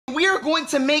are going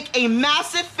to make a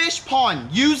massive fish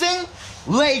pond using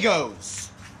Legos.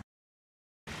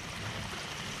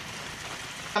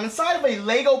 I'm inside of a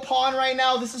Lego pond right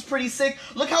now. This is pretty sick.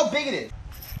 Look how big it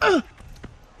is.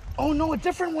 Oh no, a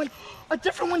different one. A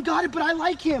different one got it, but I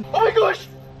like him. Oh my gosh.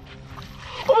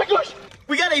 Oh my gosh.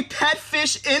 We got a pet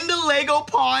fish in the Lego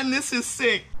pond. This is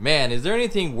sick. Man, is there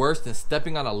anything worse than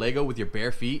stepping on a Lego with your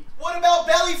bare feet? What about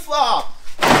belly flop?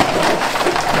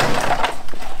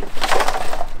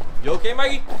 You okay,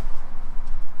 Mikey?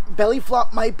 Belly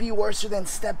flop might be worse than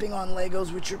stepping on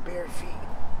Legos with your bare feet.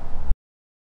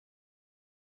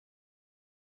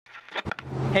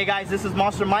 Hey guys, this is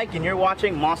Monster Mike and you're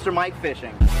watching Monster Mike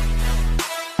Fishing.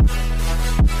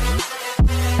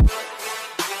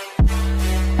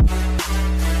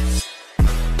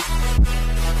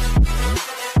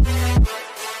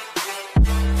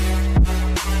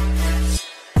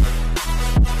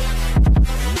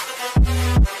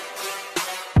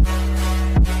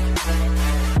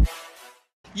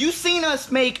 You've seen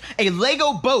us make a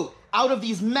Lego boat out of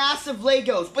these massive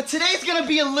Legos, but today's gonna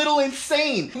be a little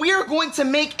insane. We are going to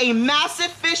make a massive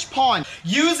fish pond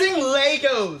using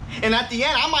Legos. And at the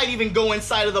end, I might even go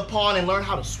inside of the pond and learn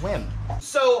how to swim.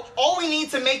 So all we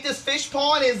need to make this fish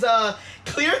pond is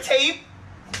clear tape.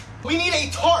 We need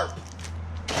a tarp.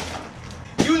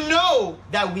 You know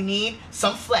that we need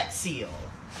some Flex Seal.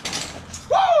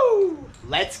 Woo!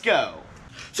 Let's go.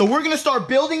 So we're gonna start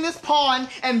building this pond,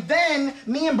 and then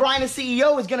me and Brian, the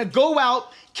CEO, is gonna go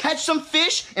out, catch some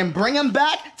fish, and bring them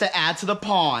back to add to the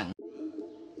pond.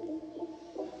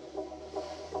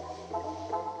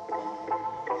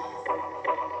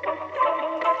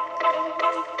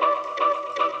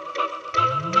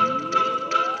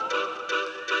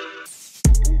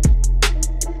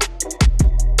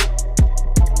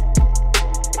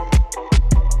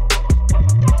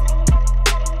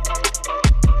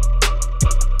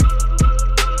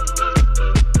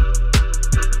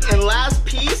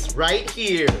 Right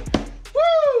here.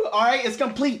 Woo! All right, it's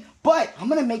complete. But I'm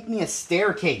gonna make me a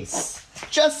staircase,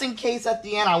 just in case at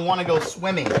the end I wanna go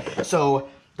swimming. So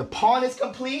the pond is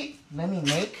complete. Let me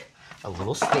make a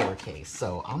little staircase.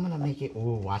 So I'm gonna make it,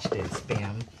 ooh, watch this.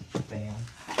 Bam, bam,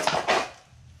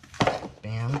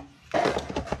 bam,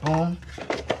 boom,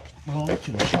 boom,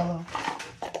 to the cello.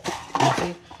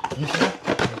 Easy, easy.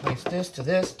 Replace this to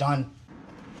this, done.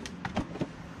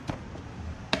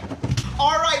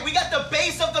 All right, we got the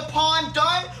base of the pond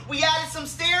done. We added some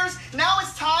stairs. Now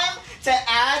it's time to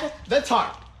add the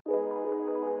tarp.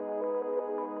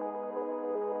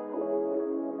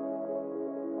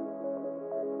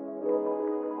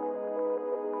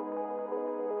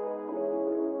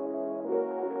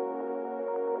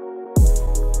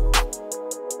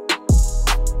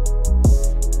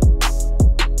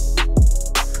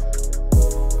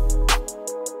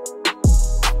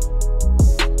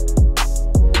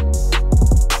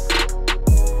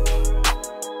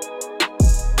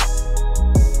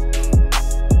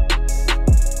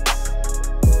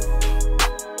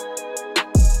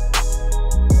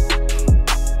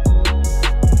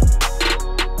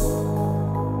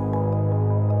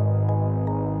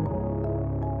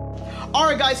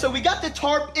 Alright guys, so we got the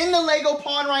tarp in the Lego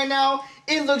pond right now.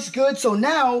 It looks good, so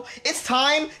now it's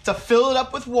time to fill it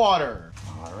up with water.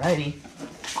 Alrighty.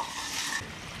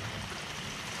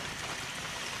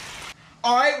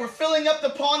 Alright, we're filling up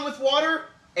the pond with water.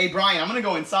 Hey Brian, I'm gonna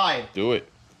go inside. Do it.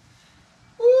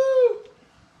 Woo!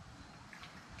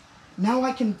 Now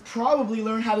I can probably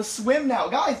learn how to swim now.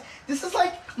 Guys, this is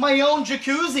like my own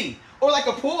jacuzzi, or like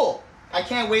a pool. I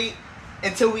can't wait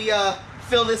until we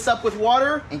fill this up with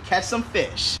water and catch some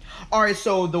fish. All right,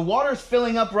 so the water's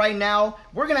filling up right now.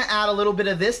 We're gonna add a little bit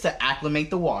of this to acclimate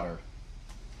the water.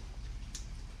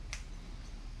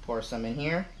 Pour some in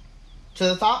here. To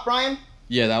the top, Brian?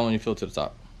 Yeah, that one you fill to the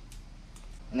top.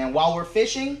 And then while we're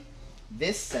fishing,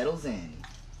 this settles in.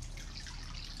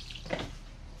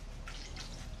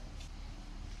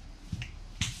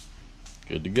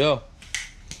 Good to go.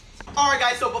 Alright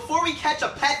guys, so before we catch a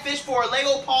pet fish for our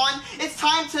Lego pond, it's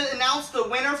time to announce the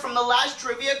winner from the last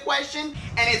trivia question,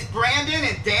 and it's Brandon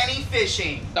and Danny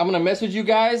Fishing. I'm gonna message you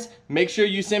guys. Make sure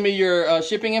you send me your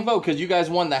shipping info, because you guys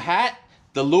won the hat,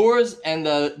 the lures, and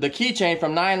the keychain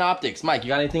from 9 Optics. Mike, you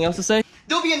got anything else to say?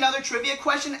 There'll be another trivia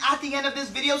question at the end of this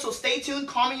video, so stay tuned,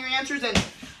 comment your answers, and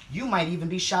you might even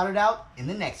be shouted out in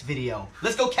the next video.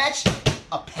 Let's go catch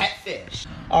a pet fish.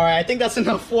 All right, I think that's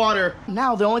enough water.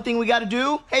 Now the only thing we gotta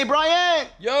do, hey Brian!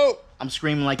 Yo! I'm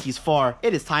screaming like he's far.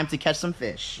 It is time to catch some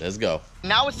fish. Let's go.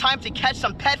 Now it's time to catch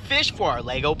some pet fish for our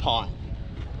Lego pond.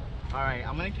 All right,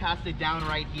 I'm gonna cast it down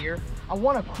right here. I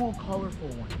want a cool, colorful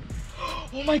one.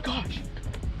 Oh my gosh,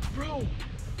 bro.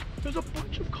 There's a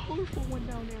bunch of colorful ones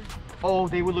down there. Oh,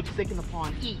 they would look sick in the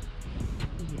pond. Eat.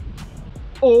 Eat it.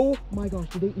 Oh my gosh,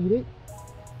 did they eat it?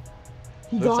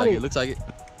 He Looks got like it. it. Looks like it.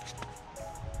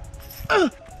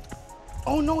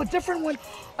 Oh no, a different one.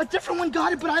 A different one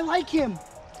got it, but I like him.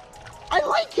 I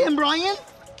like him, Brian.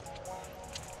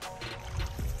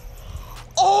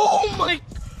 Oh my,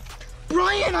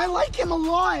 Brian, I like him a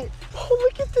lot. Oh,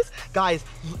 look at this. Guys,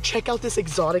 check out this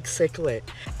exotic cichlid.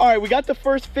 All right, we got the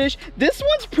first fish. This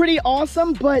one's pretty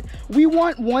awesome, but we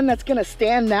want one that's gonna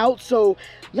stand out, so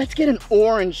let's get an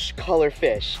orange color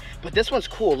fish. But this one's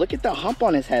cool. Look at the hump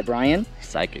on his head, Brian.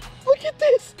 Psychic. Look at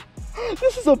this.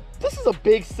 This is a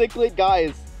big cichlid,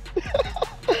 guys.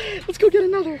 Let's go get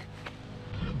another.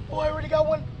 Oh, I already got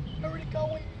one.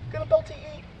 Gonna belt to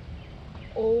eat.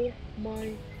 Oh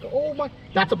my.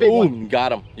 That's a big one. You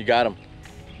got him. You got him.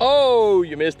 Oh,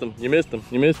 you missed him. You missed him.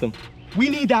 You missed him. We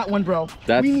need that one, bro.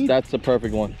 That's the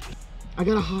perfect one. I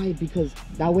gotta hide because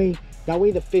that way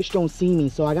the fish don't see me.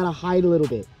 So I gotta hide a little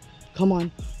bit. Come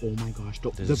on. Oh my gosh.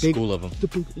 There's a school of them. The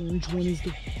big orange one is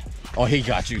the... Oh, he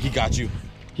got you. He got you.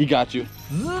 He got you.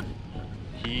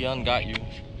 He ungot you.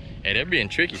 Hey, they're being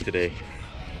tricky today.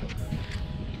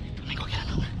 Let me go get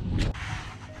another.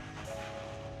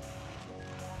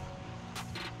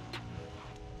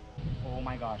 Oh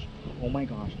my gosh. Oh my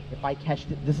gosh. If I catch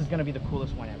it, this is gonna be the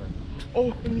coolest one ever.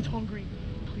 Oh, and he's hungry.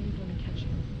 Please let me catch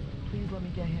him. Please let me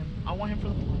get him. I want him for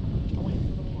the pond. I want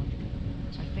him for the pond.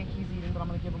 I think he's eating, but I'm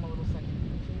gonna give him a little second.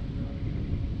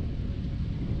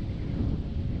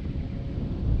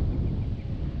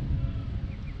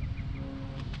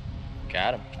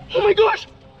 Got him. Oh my gosh!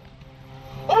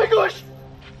 Oh my gosh!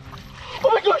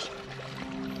 Oh my gosh!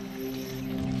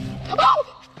 Oh!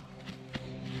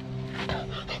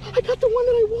 I got the one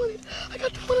that I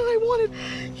wanted.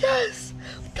 Yes!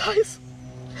 Guys,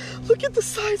 look at the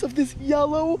size of this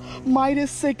yellow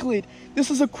Midas cichlid.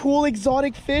 This is a cool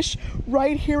exotic fish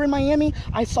right here in Miami.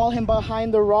 I saw him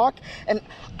behind the rock and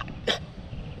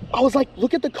I was like,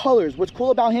 look at the colors. What's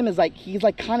cool about him is like, he's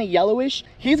like kind of yellowish.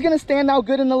 He's gonna stand out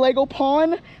good in the Lego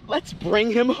pond. Let's bring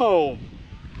him home.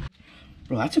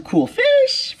 Bro, that's a cool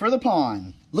fish for the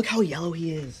pond. Look how yellow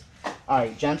he is. All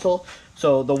right, gentle.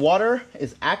 So the water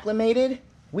is acclimated.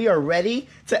 We are ready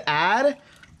to add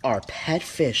our pet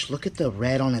fish. Look at the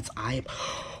red on its eye.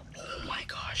 Oh my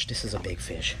gosh, this is a big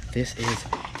fish. This is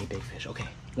a big fish. Okay,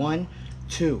 1,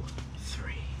 2,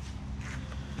 3.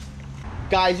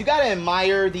 Guys, you gotta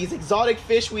admire these exotic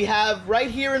fish we have right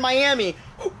here in Miami.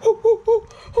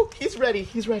 He's ready.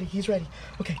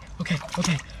 Okay.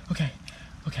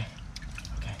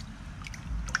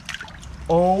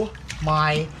 Oh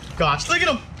my gosh, look at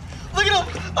him.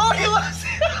 Oh, he loves it.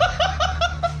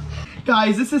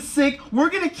 Guys, this is sick. We're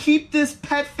gonna keep this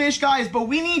pet fish, guys, but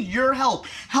we need your help.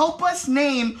 Help us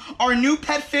name our new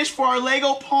pet fish for our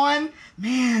Lego pond.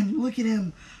 Man, look at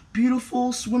him.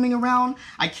 Beautiful, swimming around.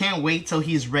 I can't wait till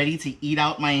he's ready to eat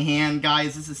out my hand,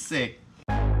 guys. This is sick.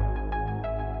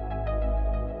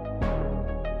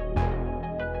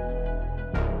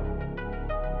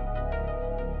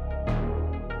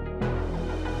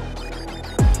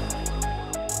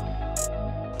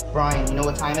 Brian, you know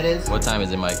what time it is? What time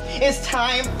is it, Mike? It's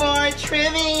time for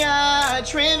trivia. It's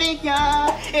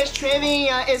trivia.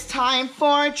 It's time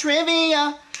for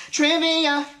trivia.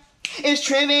 It's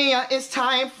trivia. It's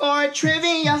time for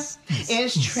trivia.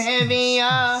 It's trivia.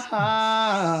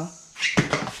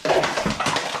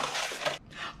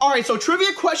 All right, so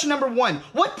trivia question number 1.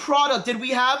 What product did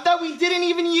we have that we didn't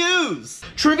even use?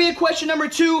 Trivia question number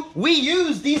 2. We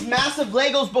used these massive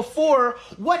Legos before.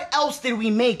 What else did we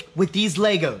make with these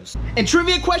Legos? And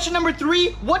trivia question number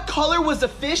 3. What color was the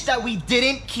fish that we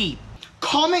didn't keep?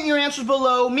 Comment your answers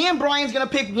below. Me and Brian's gonna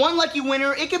pick one lucky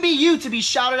winner. It could be you to be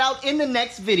shouted out in the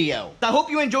next video. I hope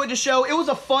you enjoyed the show. It was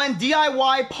a fun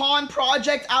DIY pond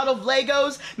project out of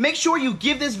Legos. Make sure you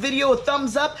give this video a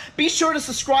thumbs up. Be sure to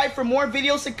subscribe for more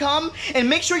videos to come. And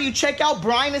make sure you check out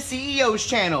Brian the CEO's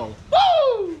channel.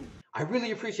 Woo! I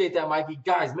really appreciate that, Mikey.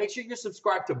 Guys, make sure you're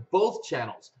subscribed to both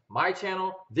channels. My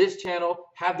channel, this channel.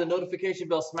 Have the notification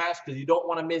bell smashed because you don't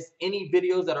want to miss any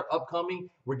videos that are upcoming.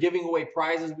 We're giving away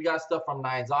prizes. We got stuff from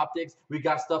Nines Optics. We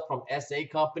got stuff from SA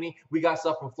Company. We got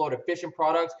stuff from Florida Fishing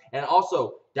Products. And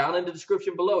also, down in the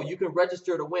description below, you can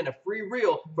register to win a free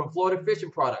reel from Florida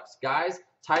Fishing Products. Guys,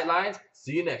 tight lines.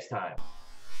 See you next time.